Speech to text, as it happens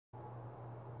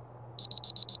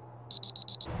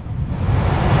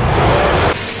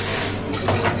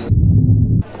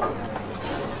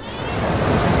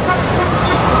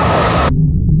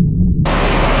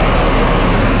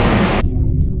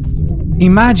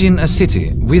Imagine a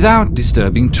city without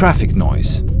disturbing traffic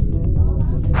noise,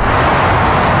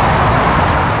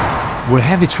 where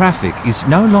heavy traffic is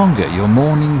no longer your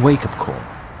morning wake-up call.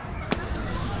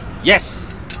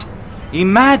 Yes!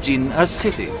 Imagine a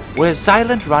city where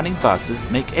silent running buses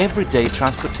make everyday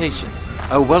transportation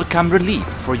a welcome relief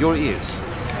for your ears.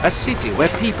 A city where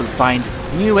people find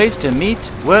new ways to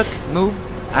meet, work, move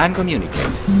and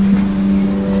communicate.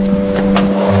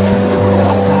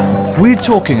 We're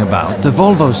talking about the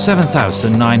Volvo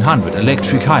 7900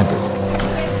 electric hybrid.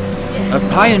 A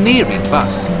pioneering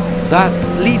bus that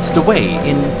leads the way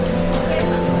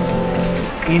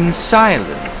in silent,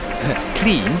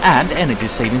 clean and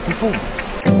energy-saving performance.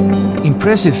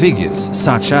 Impressive figures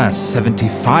such as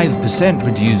 75%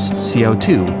 reduced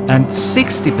CO2 and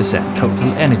 60%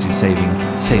 total energy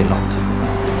saving say a lot.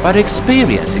 But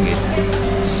experiencing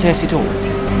it says it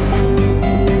all.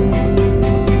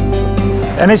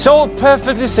 And it's all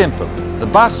perfectly simple. The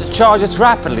bus charges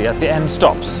rapidly at the end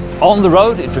stops. On the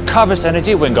road, it recovers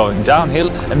energy when going downhill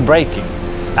and braking.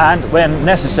 And when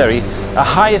necessary, a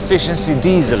high-efficiency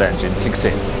diesel engine kicks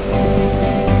in.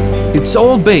 It's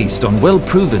all based on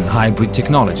well-proven hybrid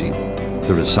technology.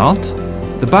 The result?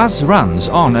 The bus runs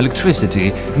on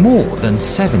electricity more than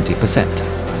 70%.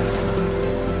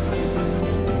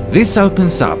 This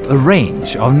opens up a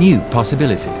range of new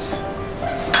possibilities.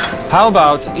 How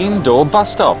about indoor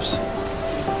bus stops?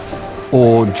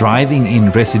 Or driving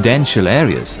in residential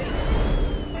areas,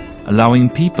 allowing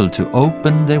people to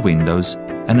open their windows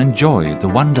and enjoy the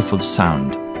wonderful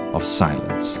sound of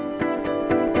silence.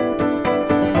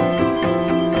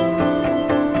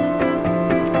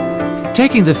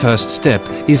 Taking the first step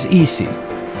is easy.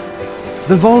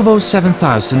 The Volvo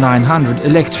 7900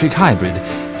 electric hybrid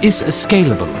is a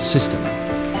scalable system.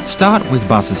 Start with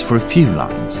buses for a few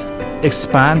lines,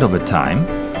 expand over time,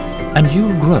 and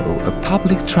you'll grow a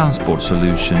public transport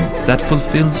solution that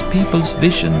fulfills people's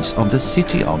visions of the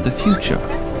city of the future.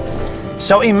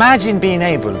 So imagine being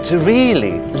able to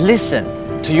really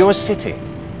listen to your city.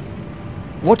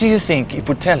 What do you think it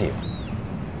would tell you?